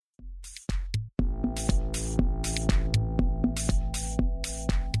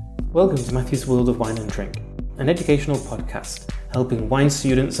Welcome to Matthew's World of Wine and Drink, an educational podcast helping wine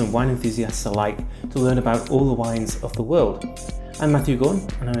students and wine enthusiasts alike to learn about all the wines of the world. I'm Matthew Gorn,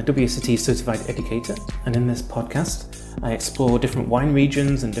 and I'm a WSET certified educator, and in this podcast I explore different wine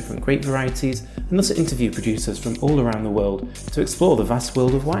regions and different grape varieties, and also interview producers from all around the world to explore the vast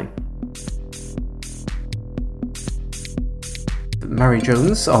world of wine. Mary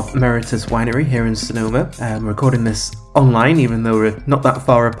Jones of Emeritus Winery here in Sonoma. I'm recording this online, even though we're not that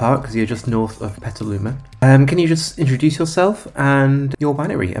far apart because you're just north of Petaluma. Can you just introduce yourself and your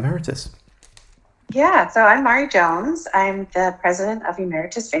winery, Emeritus? Yeah, so I'm Mary Jones. I'm the president of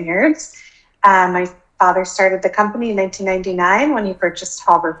Emeritus Vineyards. My father started the company in 1999 when he purchased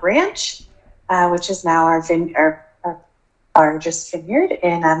Hallberg Ranch, which is now our largest vineyard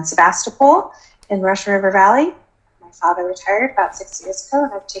in Sebastopol in Russian River Valley. My father retired about 6 years ago,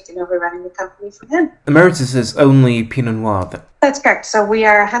 and I've taken over running the company from him. Emeritus is only Pinot Noir then? That's correct. So we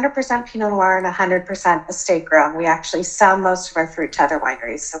are 100% Pinot Noir and 100% estate grown. We actually sell most of our fruit to other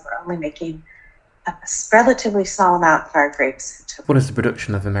wineries, so we're only making a relatively small amount of our grapes. What is the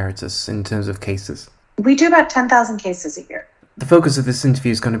production of Emeritus in terms of cases? We do about 10,000 cases a year. The focus of this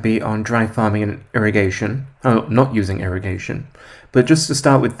interview is going to be on dry farming and irrigation. Oh, not using irrigation. But just to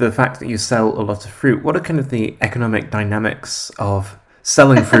start with the fact that you sell a lot of fruit, what are kind of the economic dynamics of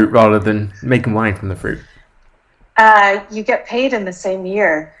selling fruit rather than making wine from the fruit? You get paid in the same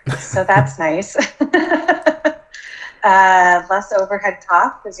year, so that's nice. Less overhead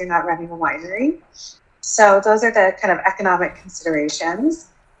costs because you're not running a winery. So those are the kind of economic considerations.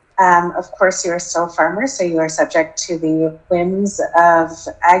 Of course, you are still a farmer, so you are subject to the whims of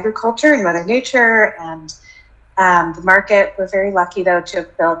agriculture and Mother Nature and the market. We're very lucky, though, to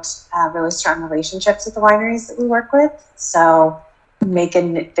have built really strong relationships with the wineries that we work with. So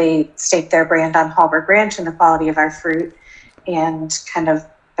they stake their brand on Hallberg Ranch and the quality of our fruit, and kind of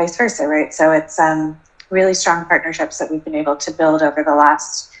vice versa, right? So it's really strong partnerships that we've been able to build over the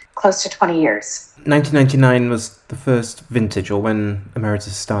last close to 20 years. 1999 was the first vintage, or when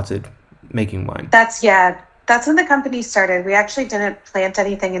Emeritus started making wine? That's when the company started. We actually didn't plant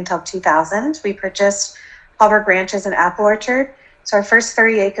anything until 2000. We purchased Hallberg Ranch as an apple orchard. So our first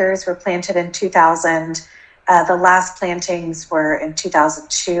 30 acres were planted in 2000. The last plantings were in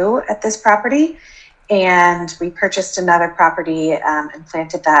 2002 at this property. And we purchased another property and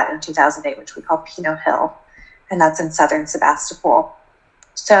planted that in 2008, which we call Pinot Hill. And that's in southern Sebastopol.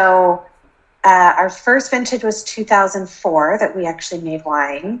 So our first vintage was 2004 that we actually made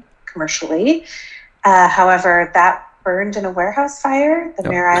wine commercially. However, that burned in a warehouse fire, the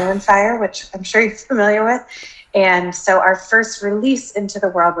Mare Island fire, which I'm sure you're familiar with. And so our first release into the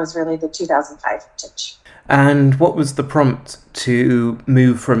world was really the 2005 vintage. And what was the prompt to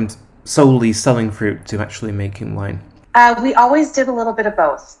move from solely selling fruit to actually making wine? We always did a little bit of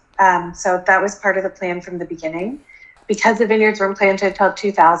both. So that was part of the plan from the beginning. Because the vineyards weren't planted until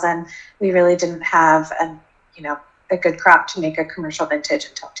 2000, we really didn't have a good crop to make a commercial vintage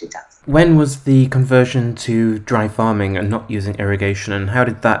until 2000. When was the conversion to dry farming and not using irrigation, and how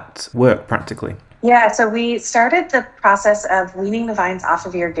did that work practically? Yeah, so we started the process of weaning the vines off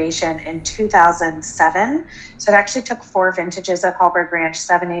of irrigation in 2007. So it actually took 4 vintages at Hallberg Ranch,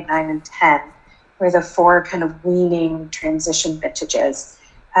 7, 8, 9, and 10, were the 4 kind of weaning transition vintages.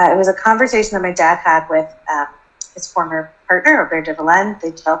 It was a conversation that my dad had with his former partner, Robert de Villaine.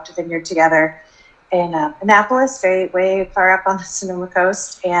 They developed a vineyard together in Annapolis, way far up on the Sonoma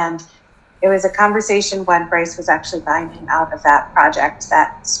coast. And it was a conversation when Bryce was actually buying him out of that project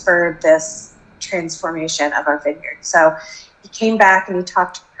that spurred this transformation of our vineyard. So he came back and he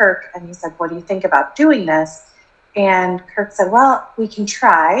talked to Kirk and he said, "What do you think about doing this?" And Kirk said, "Well, we can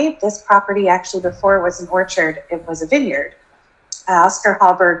try. This property actually, before it was an orchard, it was a vineyard." Oscar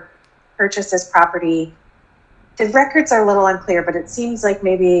Hallberg purchased this property. The records are a little unclear, but it seems like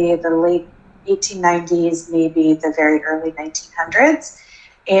maybe the late 1890s, maybe the very early 1900s.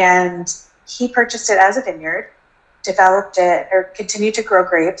 And he purchased it as a vineyard, developed it, or continued to grow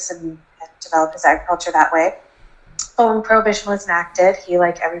grapes and develop his agriculture that way. But when Prohibition was enacted, he,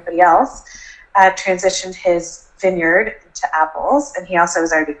 like everybody else, transitioned his vineyard into apples. And he also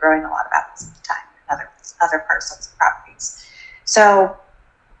was already growing a lot of apples at the time, and other parcels and properties. So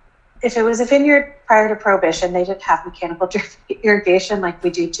if it was a vineyard prior to Prohibition, they didn't have mechanical irrigation like we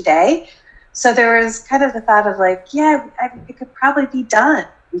do today. So there was kind of the thought of it could probably be done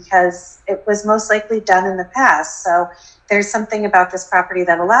because it was most likely done in the past. So there's something about this property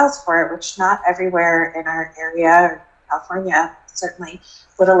that allows for it, which not everywhere in our area, or California certainly,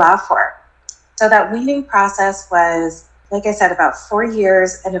 would allow for. So that weaning process was like I said, about 4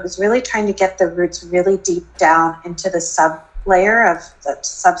 years, and it was really trying to get the roots really deep down into the sub layer of the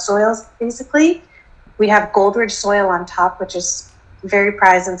subsoils, basically. We have gold-rich soil on top, which is very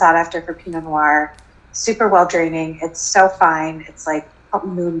prized and sought after for Pinot Noir. Super well draining. It's so fine. It's like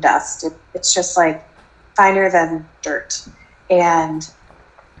moon dust. It's just like finer than dirt. And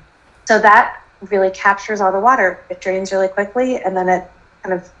so that really captures all the water. It drains really quickly, and then it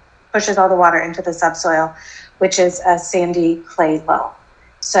kind of pushes all the water into the subsoil, which is a sandy clay loam.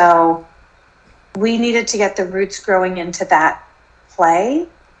 So we needed to get the roots growing into that clay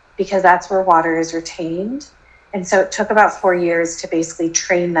because that's where water is retained. And so it took about 4 years to basically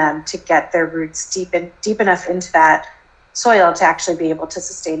train them to get their roots deep enough into that soil to actually be able to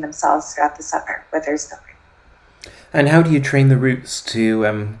sustain themselves throughout the summer where there's no rain. And how do you train the roots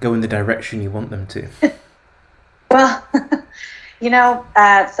to go in the direction you want them to? Well,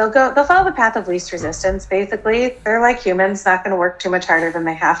 they'll follow the path of least resistance, basically. They're like humans, not going to work too much harder than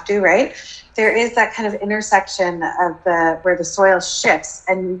they have to, right? There is that kind of intersection of where the soil shifts,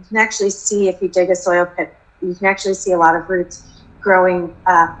 and you can actually see, if you dig a soil pit, you can actually see a lot of roots growing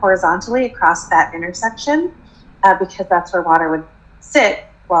horizontally across that intersection because that's where water would sit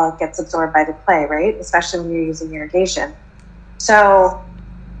while it gets absorbed by the clay, right? Especially when you're using irrigation. So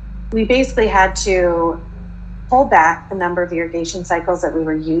we basically had to pull back the number of irrigation cycles that we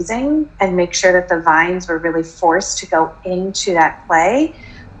were using and make sure that the vines were really forced to go into that clay.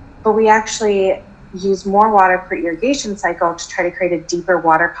 But we actually use more water per irrigation cycle to try to create a deeper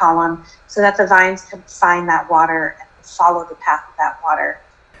water column so that the vines could find that water and follow the path of that water.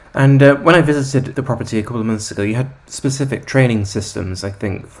 And when I visited the property a couple of months ago, you had specific training systems, I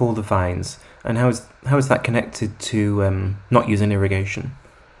think, for the vines. And how is that connected to not using irrigation?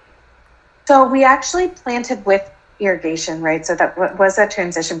 So we actually planted with irrigation, right? So that was that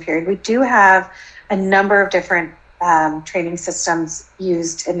transition period. We do have a number of different training systems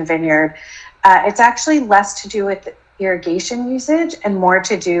used in the vineyard. It's actually less to do with irrigation usage and more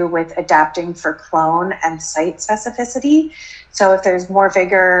to do with adapting for clone and site specificity. So if there's more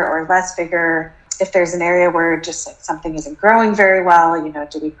vigor or less vigor, if there's an area where just like something isn't growing very well,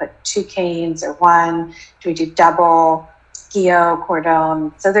 do we put 2 canes or 1? Do we do double, Guillot,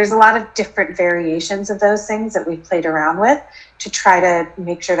 Cordon? So there's a lot of different variations of those things that we've played around with to try to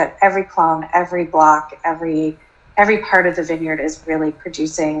make sure that every clone, every block, every part of the vineyard is really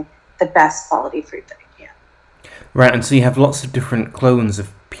producing the best quality fruit that it can. Right, and so you have lots of different clones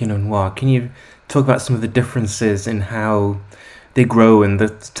of Pinot Noir. Can you talk about some of the differences in how they grow and the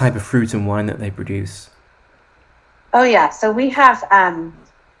type of fruit and wine that they produce? Oh yeah, so we have,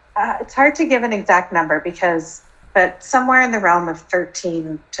 it's hard to give an exact number but somewhere in the realm of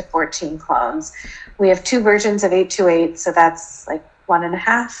 13 to 14 clones. We have 2 versions of 828, so that's like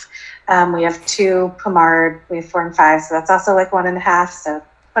 1.5. We have 2 Pommard, we have 4 and 5, so that's also like 1.5. So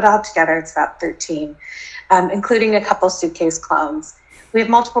put all together, it's about 13, including a couple suitcase clones. We have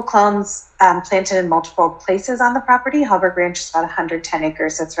multiple clones planted in multiple places on the property. Halberg Ranch is about 110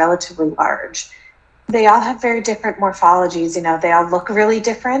 acres, so it's relatively large. They all have very different morphologies. They all look really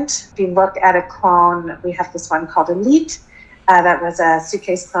different. If you look at a clone, we have this one called Elite. That was a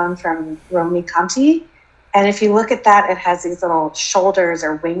suitcase clone from Sonoma County. And if you look at that, it has these little shoulders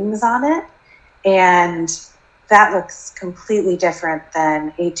or wings on it. And that looks completely different than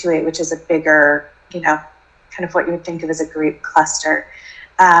 828, which is a bigger, kind of what you would think of as a grape cluster.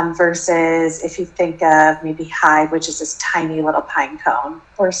 Versus if you think of maybe Hyde, which is this tiny little pine cone,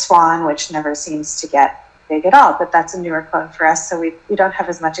 or Swan, which never seems to get big at all, but that's a newer clone for us, so we don't have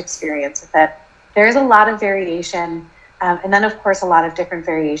as much experience with it. There is a lot of variation, and then of course a lot of different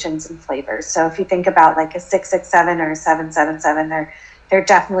variations in flavors. So if you think about like a 667 or a 777, they're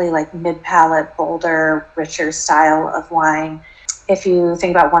definitely like mid-palate, bolder, richer style of wine. If you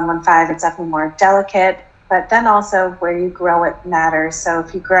think about 115, it's definitely more delicate. But then also where you grow it matters. So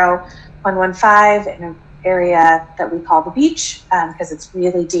if you grow 115 in an area that we call the beach, because it's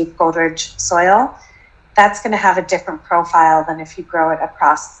really deep gold-rich soil, that's going to have a different profile than if you grow it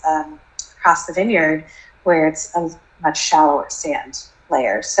across the vineyard, where it's a much shallower sand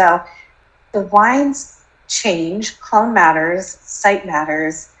layer. So the wines change, clone matters, site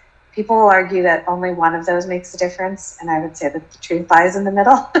matters. People will argue that only one of those makes a difference, and I would say that the truth lies in the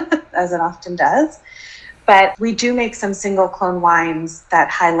middle, as it often does. But we do make some single clone wines that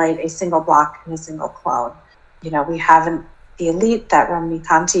highlight a single block and a single clone. We have the Elite, that Sonoma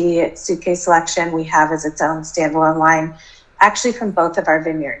County suitcase selection, we have as its own standalone wine, actually from both of our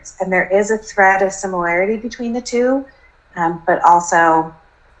vineyards. And there is a thread of similarity between the two, but also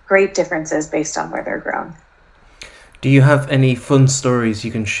great differences based on where they're grown. Do you have any fun stories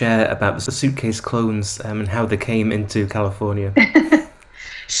you can share about the suitcase clones and how they came into California?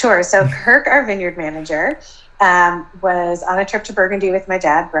 Sure. So Kirk, our vineyard manager, was on a trip to Burgundy with my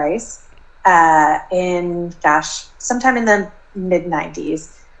dad, Bryce, sometime in the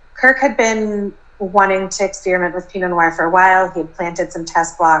mid-90s. Kirk had been wanting to experiment with Pinot Noir for a while. He had planted some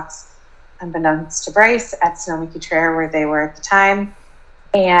test blocks, unbeknownst to Bryce, at Sonoma County where they were at the time.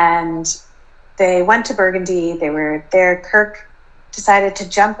 And they went to Burgundy. They were there. Kirk decided to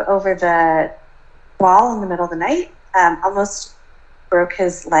jump over the wall in the middle of the night, almost broke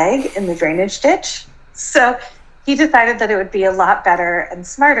his leg in the drainage ditch. So he decided that it would be a lot better and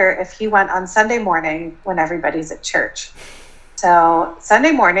smarter if he went on Sunday morning when everybody's at church. So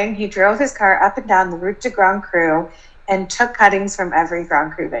Sunday morning, he drove his car up and down the Route de Grand Cru and took cuttings from every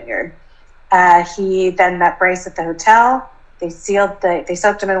Grand Cru vineyard. He then met Bryce at the hotel. They soaked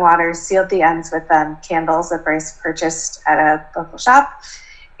him in water, sealed the ends with candles that Bryce purchased at a local shop.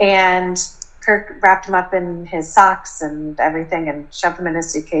 And Kirk wrapped him up in his socks and everything and shoved him in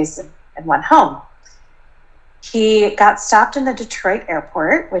his suitcase and went home. He got stopped in the Detroit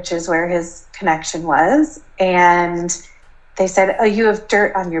airport, which is where his connection was. And they said, "Oh, you have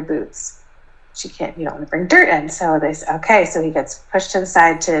dirt on your boots. You don't want to bring dirt in." So they said, okay. So he gets pushed to the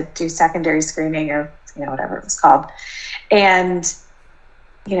side to do secondary screening or, whatever it was called. And,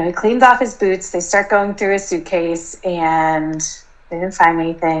 he cleans off his boots. They start going through his suitcase and they didn't find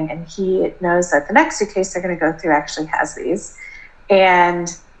anything. And he knows that the next suitcase they're going to go through actually has these.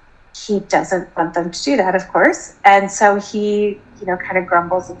 And he doesn't want them to do that, of course. And so he, kind of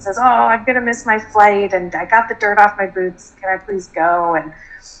grumbles and says, "Oh, I'm going to miss my flight. And I got the dirt off my boots. Can I please go?" And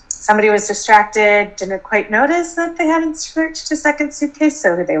somebody was distracted, didn't quite notice that they hadn't searched his second suitcase.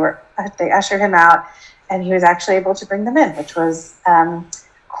 So they ushered him out and he was actually able to bring them in, which was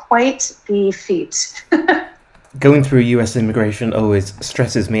quite the feat. Going through US immigration always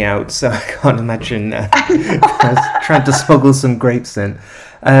stresses me out, so I can't imagine trying to smuggle some grapes in.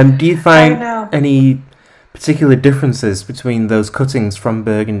 Do you find any particular differences between those cuttings from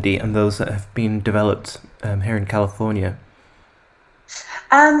Burgundy and those that have been developed here in California?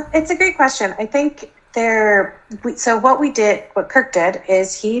 It's a great question. I think what Kirk did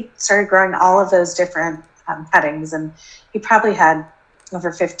is he started growing all of those different cuttings, and he probably had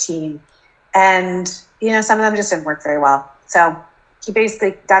over 15. And, some of them just didn't work very well. So he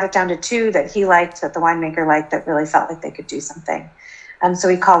basically got it down to 2 that he liked, that the winemaker liked, that really felt like they could do something. So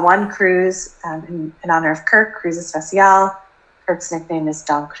we call one Cruz in honor of Kirk, Cruz Especial. Kirk's nickname is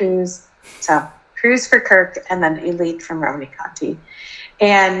Don Cruz. So Cruz for Kirk, and then Elite from Sonoma County.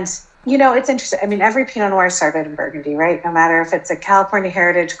 And, it's interesting. I mean, every Pinot Noir started in Burgundy, right? No matter if it's a California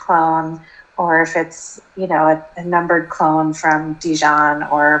Heritage clone or if it's, a numbered clone from Dijon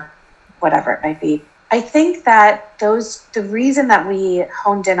or whatever it might be. I think that the reason that we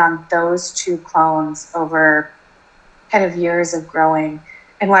honed in on those 2 clones over kind of years of growing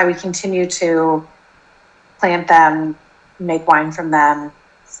and why we continue to plant them, make wine from them,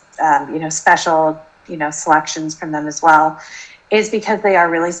 special, selections from them as well, is because they are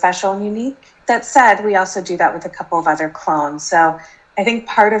really special and unique. That said, we also do that with a couple of other clones. So I think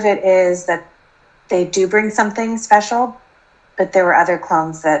part of it is that they do bring something special, but there were other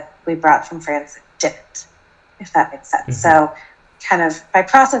clones that we brought from France that didn't, if that makes sense. Mm-hmm. So kind of by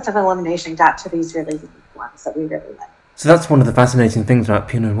process of elimination got to these really unique ones that we really like. So that's one of the fascinating things about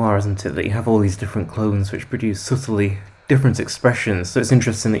Pinot Noir, isn't it? That you have all these different clones which produce subtly different expressions. So it's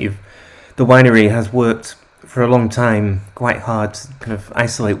interesting that the winery has worked for a long time quite hard to kind of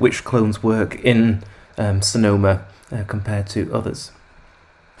isolate which clones work in Sonoma compared to others.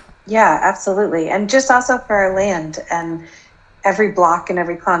 Yeah, absolutely. And just also for our land and every block and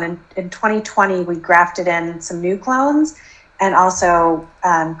every clone. In 2020, we grafted in some new clones and also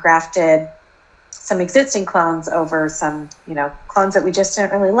grafted some existing clones over some, clones that we just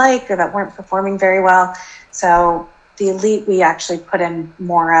didn't really like or that weren't performing very well. So the Elite we actually put in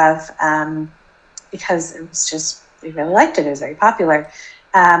more of because it was just, we really liked it. It was very popular.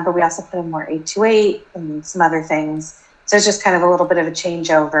 But we also put in more 828 and some other things. So it's just kind of a little bit of a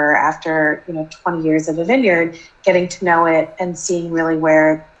changeover after, 20 years of a vineyard, getting to know it and seeing really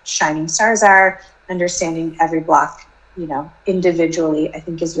where shining stars are, understanding every block, individually, I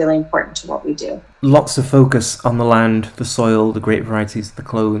think is really important to what we do. Lots of focus on the land, the soil, the grape varieties, the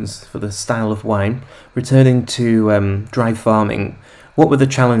clones for the style of wine. Returning to dry farming, what were the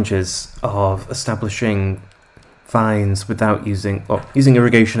challenges of establishing vines without using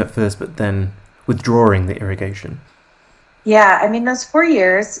irrigation at first, but then withdrawing the irrigation? Yeah, I mean, those 4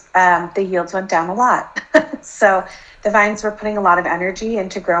 years, the yields went down a lot. So the vines were putting a lot of energy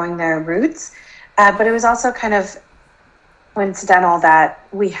into growing their roots, but it was also kind of coincidental that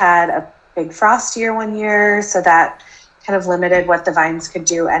we had a big frost year one year, so that kind of limited what the vines could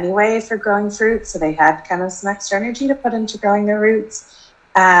do anyway for growing fruit. So they had kind of some extra energy to put into growing their roots.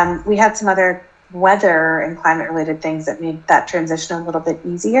 We had some other weather and climate related things that made that transition a little bit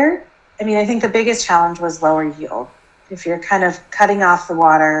easier. I mean, I think the biggest challenge was lower yield. If you're kind of cutting off the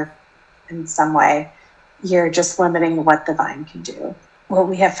water in some way, you're just limiting what the vine can do. What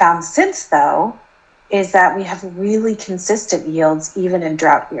we have found since, though, is that we have really consistent yields even in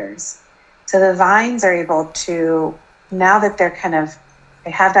drought years. So the vines are able to, now that they're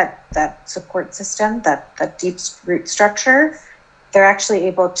they have that support system, that deep root structure, they're actually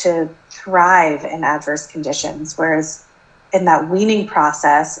able to thrive in adverse conditions. Whereas in that weaning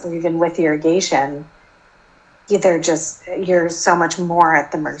process, or even with irrigation, you're so much more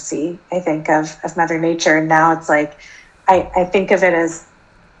at the mercy, I think, of Mother Nature. And now it's like, I think of it as,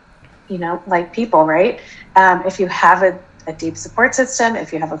 like people, right? If you have a deep support system,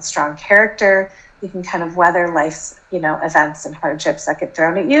 if you have a strong character, you can kind of weather life's, events and hardships that get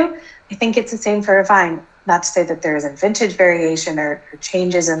thrown at you. I think it's the same for a vine. Not to say that there isn't vintage variation or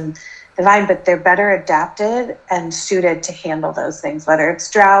changes in the vine, but they're better adapted and suited to handle those things, whether it's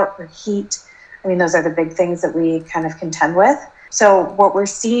drought or heat. I mean, those are the big things that we kind of contend with. So what we're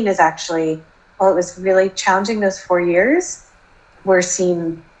seeing is actually, while it was really challenging those 4 years, we're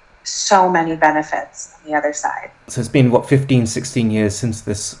seeing so many benefits on the other side. So it's been, 15, 16 years since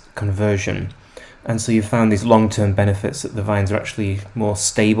this conversion. And so you've found these long-term benefits that the vines are actually more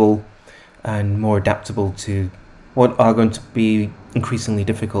stable and more adaptable to what are going to be increasingly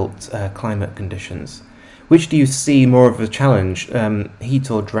difficult climate conditions. Which do you see more of a challenge, heat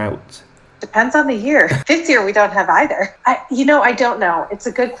or drought? Depends on the year. This year we don't have either. I don't know. It's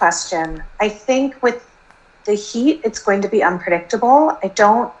a good question. I think with the heat, it's going to be unpredictable. I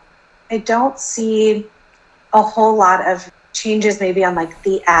don't see a whole lot of changes maybe on like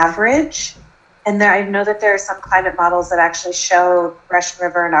the average. And I know that there are some climate models that actually show Russian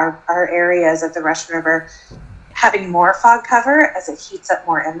River and our areas of the Russian River having more fog cover as it heats up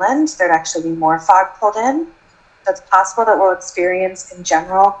more inland. There'd actually be more fog pulled in. So it's possible that we'll experience in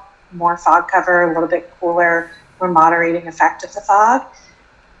general more fog cover, a little bit cooler, more moderating effect of the fog.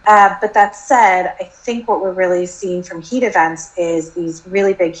 But that said, I think what we're really seeing from heat events is these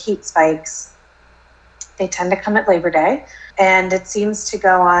really big heat spikes. They tend to come at Labor Day, and it seems to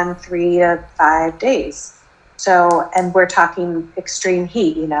go on 3 to 5 days. So, and we're talking extreme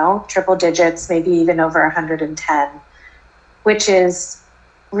heat, triple digits, maybe even over 110, which is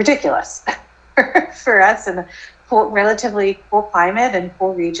ridiculous for us in a relatively cool climate and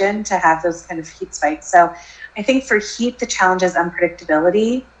cool region to have those kind of heat spikes. So I think for heat, the challenge is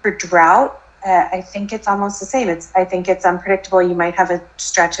unpredictability. For drought, I think it's almost the same. I think it's unpredictable. You might have a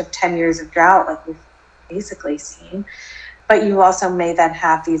stretch of 10 years of drought like we've basically seen, but you also may then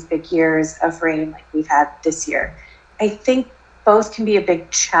have these big years of rain like we've had this year. I think both can be a big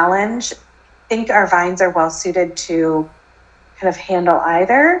challenge. I think our vines are well suited to kind of handle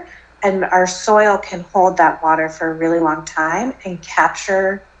either, and our soil can hold that water for a really long time and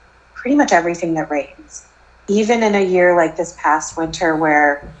capture pretty much everything that rains. Even in a year like this past winter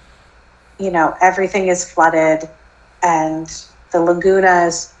where, everything is flooded and the laguna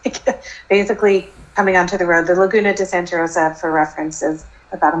is basically coming onto the road. The Laguna de Santa Rosa, for reference, is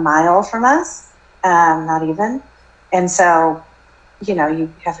about a mile from us, not even. And so, you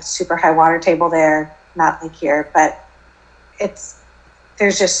have a super high water table there, not like here, but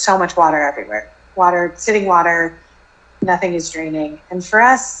there's just so much water everywhere. Sitting water, nothing is draining. And for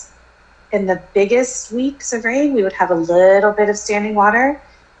us, in the biggest weeks of rain, we would have a little bit of standing water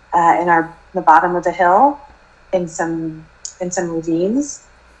in the bottom of the hill in some ravines,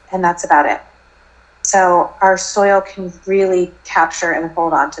 and that's about it. So our soil can really capture and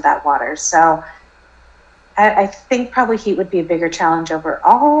hold on to that water. So I think probably heat would be a bigger challenge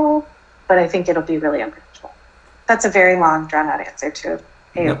overall, but I think it'll be really unpredictable. That's a very long, drawn-out answer to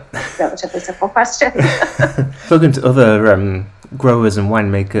a relatively simple question. Spoken to other growers and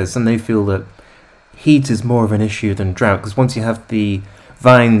winemakers, and they feel that heat is more of an issue than drought, because once you have the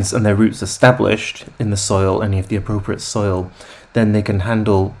vines and their roots established in the soil and you have the appropriate soil, then they can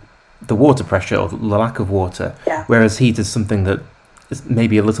handle the water pressure or the lack of water. Yeah. Whereas heat is something that is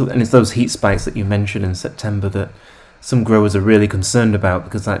maybe a little, and it's those heat spikes that you mentioned in September that some growers are really concerned about,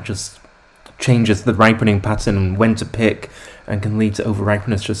 because that just changes the ripening pattern and when to pick, and can lead to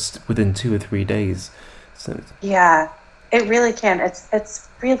over-ripeness just within 2 or 3 days. So yeah, it really can. It's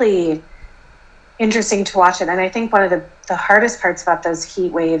really interesting to watch it. And I think one of the hardest parts about those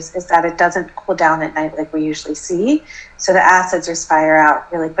heat waves is that it doesn't cool down at night like we usually see. So the acids just fire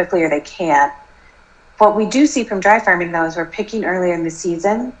out really quickly, or they can't. What we do see from dry farming, though, is we're picking earlier in the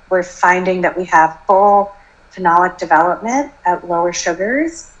season. We're finding that we have full phenolic development at lower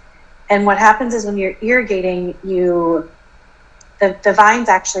sugars. And what happens is when you're irrigating, the vines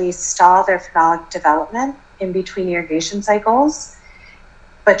actually stall their phenolic development in between irrigation cycles,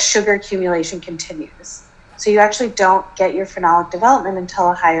 but sugar accumulation continues. So you actually don't get your phenolic development until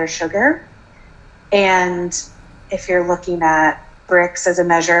a higher sugar. And if you're looking at Brix as a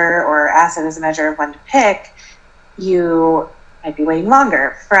measure or acid as a measure of when to pick, you might be waiting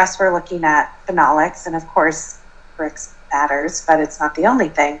longer. For us, we're looking at phenolics, and of course, Brix matters, but it's not the only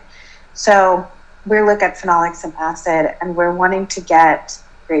thing. So we look at phenolics and acid, and we're wanting to get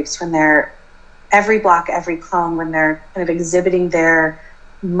grapes when they're every block, every clone, when they're kind of exhibiting their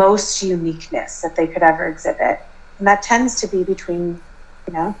most uniqueness that they could ever exhibit. And that tends to be between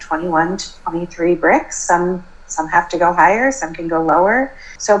 21 to 23 Brix. Some have to go higher, some can go lower.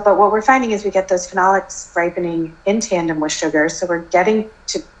 So, but what we're finding is we get those phenolics ripening in tandem with sugar. So we're getting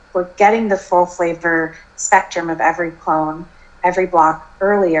the full flavor spectrum of every clone, every block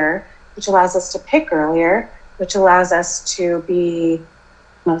earlier, which allows us to pick earlier, which allows us to be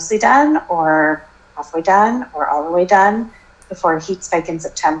mostly done or halfway done or all the way done before a heat spike in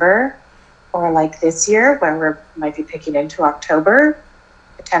September, or like this year when we might be picking into October.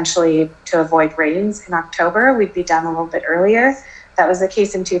 Potentially to avoid rains in October, we'd be done a little bit earlier. That was the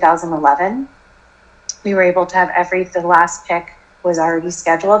case in 2011. We were able to have the last pick was already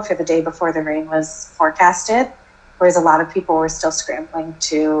scheduled for the day before the rain was forecasted, whereas a lot of people were still scrambling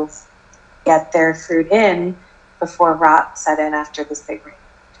to get their fruit in before rot set in after this big rain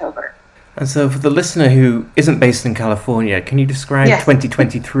in October. And so for the listener who isn't based in California, can you describe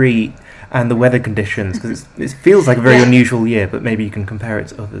 2023 and the weather conditions? Because it feels like a very unusual year, but maybe you can compare it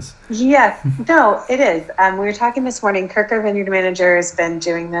to others. Yeah, no, it is. We were talking this morning. Kirk, our vineyard manager, has been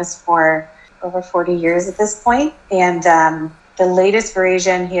doing this for over 40 years at this point. And the latest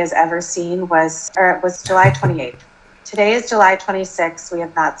veraison he has ever seen was July 28th. Today is July 26th. We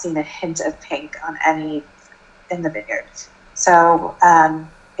have not seen a hint of pink on any in the vineyard. So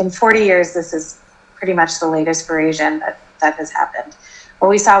in 40 years, this is pretty much the latest veraison that has happened. What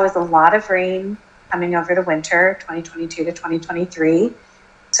we saw was a lot of rain coming over the winter, 2022 to 2023.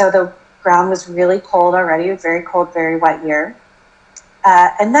 So the ground was really cold already, a very cold, very wet year.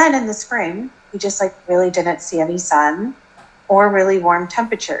 And then in the spring, we just really didn't see any sun or really warm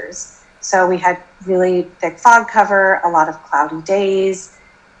temperatures. So we had really thick fog cover, a lot of cloudy days.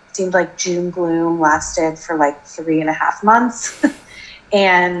 It seemed like June gloom lasted for 3.5 months.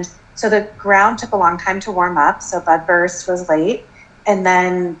 And so the ground took a long time to warm up. So bud burst was late. And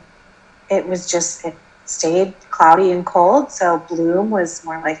then it stayed cloudy and cold. So bloom was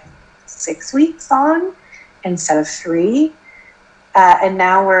more like 6 weeks long instead of 3. And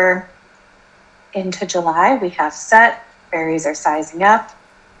now we're into July. We have set, berries are sizing up,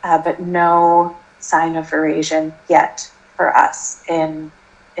 but no sign of veraison yet for us in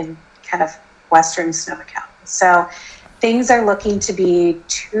kind of western Sonoma County. So things are looking to be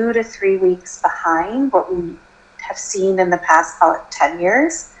 2 to 3 weeks behind what we have seen in the past, call it 10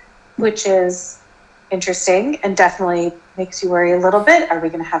 years, which is interesting and definitely makes you worry a little bit. Are we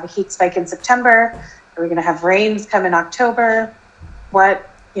going to have a heat spike in September? Are we going to have rains come in October? What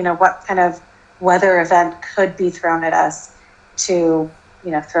kind of weather event could be thrown at us to,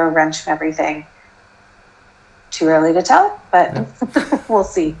 throw a wrench in everything? Too early to tell, but we'll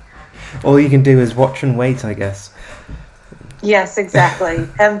see. All you can do is watch and wait, I guess. Yes, exactly.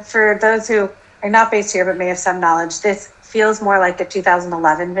 And for those who are not based here but may have some knowledge, this feels more like a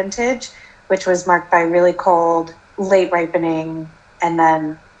 2011 vintage, which was marked by really cold, late ripening, and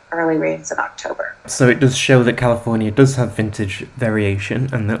then early rains in October. So it does show that California does have vintage variation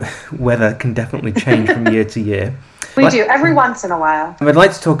and that weather can definitely change from year to year. We do, every once in a while. I'd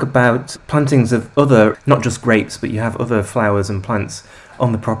like to talk about plantings of other, not just grapes, but you have other flowers and plants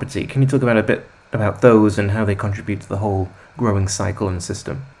on the property. Can you talk about a bit about those and how they contribute to the whole growing cycle and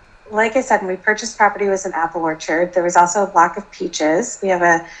system? Like I said, when we purchased property, it was an apple orchard. There was also a block of peaches. We have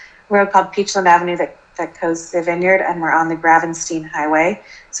a road called Peachland Avenue that goes to the vineyard, and we're on the Gravenstein Highway.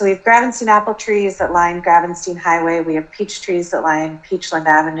 So we have Gravenstein apple trees that line Gravenstein Highway. We have peach trees that line Peachland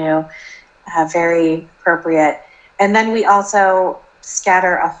Avenue, very appropriate. And then we also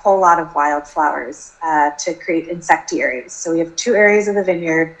scatter a whole lot of wildflowers to create insectaries. So we have 2 areas of the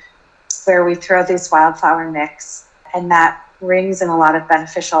vineyard where we throw this wildflower mix, and that brings in a lot of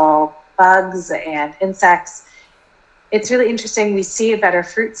beneficial bugs and insects. It's really interesting. We see a better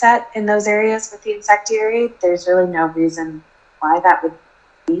fruit set in those areas with the insectary. There's really no reason why that would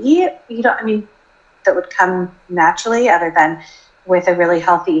be. That would come naturally, other than with a really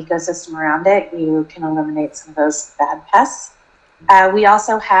healthy ecosystem around it, you can eliminate some of those bad pests. We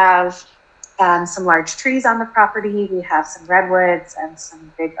also have some large trees on the property. We have some redwoods and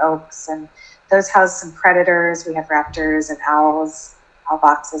some big oaks, and those house some predators. We have raptors and owls, owl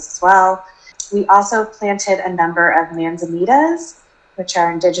boxes as well. We also planted a number of manzanitas, which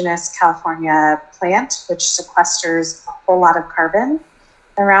are indigenous California plant, which sequesters a whole lot of carbon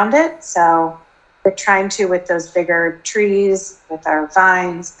around it. So we're trying to, with those bigger trees, with our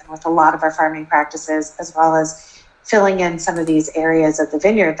vines, and with a lot of our farming practices, as well as filling in some of these areas of the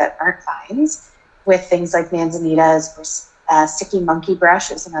vineyard that aren't vines with things like manzanitas, or sticky monkey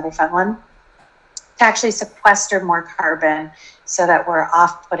brush is another fun one, to actually sequester more carbon so that we're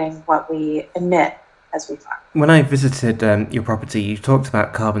off-putting what we emit as we farm. When I visited your property, you talked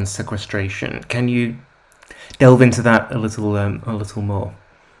about carbon sequestration. Can you delve into that a little more?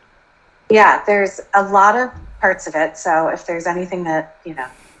 Yeah, there's a lot of parts of it. So if there's anything that, you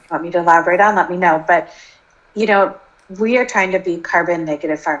want me to elaborate on, let me know. But, we are trying to be carbon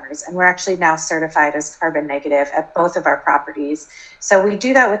negative farmers, and we're actually now certified as carbon negative at both of our properties. So we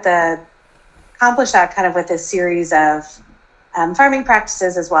do that accomplish that kind of with a series of farming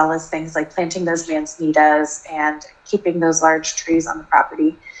practices, as well as things like planting those manzanitas and keeping those large trees on the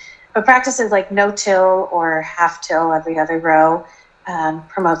property. But practices like no-till or half-till every other row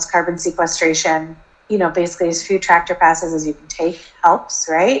promotes carbon sequestration. Basically as few tractor passes as you can take helps,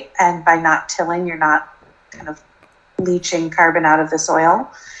 right? And by not tilling, you're not kind of leaching carbon out of the soil.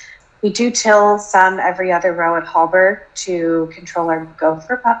 We do till some every other row at Hallberg to control our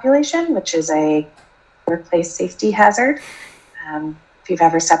gopher population, which is a workplace safety hazard. If you've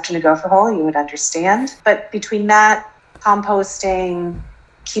ever stepped in a gopher hole, you would understand. But between that, composting,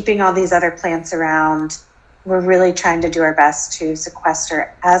 keeping all these other plants around, we're really trying to do our best to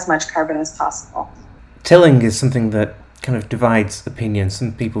sequester as much carbon as possible. Tilling is something that kind of divides opinions.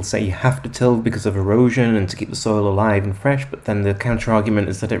 Some people say you have to till because of erosion and to keep the soil alive and fresh, but then the counter argument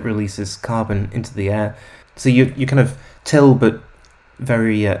is that it releases carbon into the air. So you kind of till, but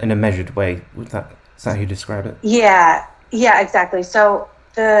very in a measured way. Is that how you describe it? Yeah, exactly. So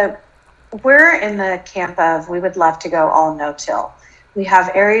we're in the camp of we would love to go all no-till. We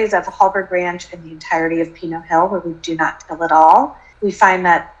have areas of Hallberg Ranch and the entirety of Pinot Hill where we do not till at all. We find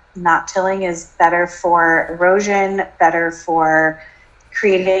that not tilling is better for erosion, better for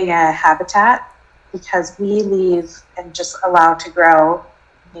creating a habitat, because we leave and just allow to grow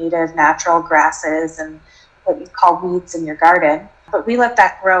native natural grasses and what you call weeds in your garden. But we let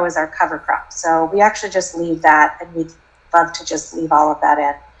that grow as our cover crop. So we actually just leave that, and we'd love to just leave all of that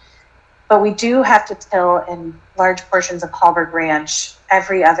in. But we do have to till in large portions of Hallberg Ranch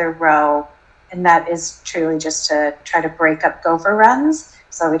every other row, and that is truly just to try to break up gopher runs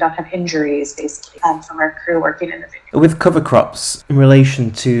so we don't have injuries, basically, from our crew working in the vineyard. With cover crops, in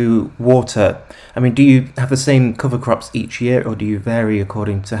relation to water, do you have the same cover crops each year, or do you vary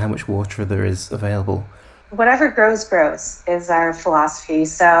according to how much water there is available? Whatever grows is our philosophy.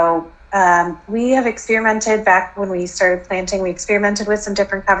 So we have experimented back when we started planting. We experimented with some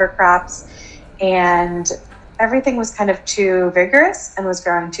different cover crops, and everything was kind of too vigorous and was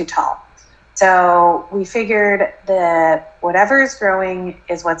growing too tall. So we figured that whatever is growing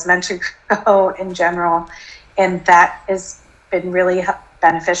is what's meant to grow in general, and that has been really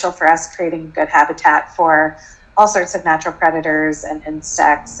beneficial for us, creating good habitat for all sorts of natural predators and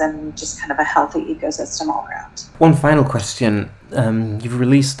insects, and just kind of a healthy ecosystem all around. One final question. You've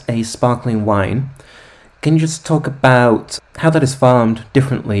released a sparkling wine. Can you just talk about how that is farmed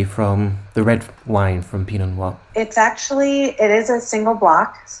differently from the red wine from Pinot Noir? It is a single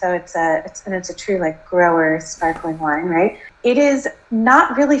block, so it's a true grower sparkling wine, right? It is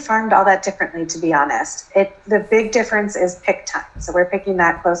not really farmed all that differently, to be honest. The big difference is pick time. So we're picking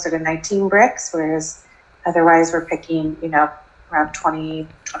that closer to 19 bricks, whereas otherwise we're picking, around 20,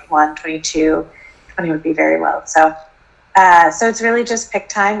 21, 22. 20 would be very low. So it's really just pick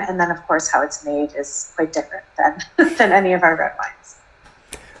time, and then of course how it's made is quite different than any of our red wines.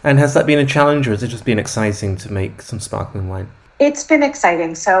 And has that been a challenge, or has it just been exciting to make some sparkling wine? It's been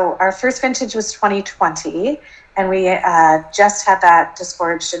exciting. So our first vintage was 2020, and we just had that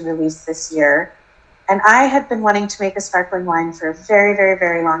disgorged and released this year. And I had been wanting to make a sparkling wine for a very, very,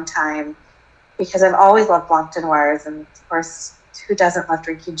 very long time, because I've always loved Blanc de Noirs, and of course, who doesn't love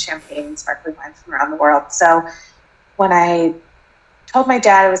drinking champagne and sparkling wine from around the world? So when I told my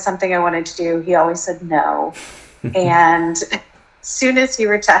dad it was something I wanted to do, he always said no. And as soon as he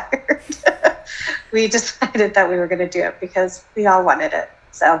retired, we decided that we were going to do it because we all wanted it.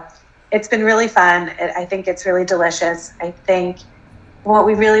 So it's been really fun. I think it's really delicious. I think what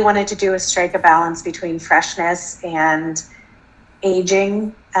we really wanted to do is strike a balance between freshness and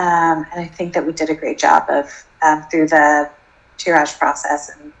aging, and I think that we did a great job of through the tirage process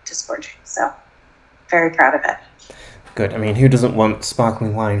and disgorging. So very proud of it. Good. I mean, who doesn't want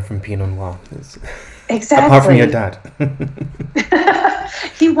sparkling wine from Pinot Noir? Exactly. Apart from your dad.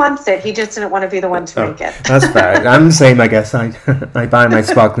 He wants it. He just didn't want to be the one to make it. That's fair. I'm the same, I guess. I buy my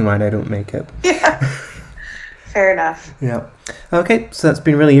sparkling wine. I don't make it. Yeah. Fair enough. Yeah. Okay, so that's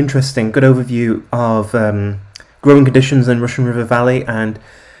been really interesting. Good overview of growing conditions in Russian River Valley and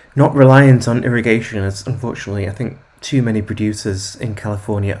not reliant on irrigation, as unfortunately I think too many producers in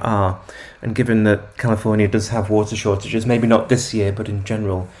California are. And given that California does have water shortages, maybe not this year, but in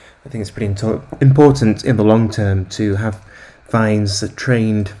general, I think it's pretty important in the long term to have vines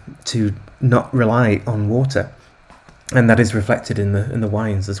trained to not rely on water. And that is reflected in the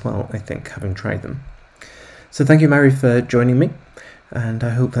wines as well, I think, having tried them. So thank you, Mary, for joining me. And I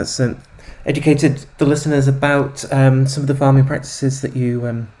hope that's educated the listeners about some of the farming practices that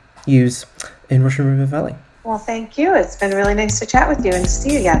you use in Russian River Valley. Well, thank you. It's been really nice to chat with you and to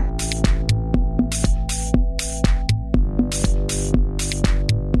see you again.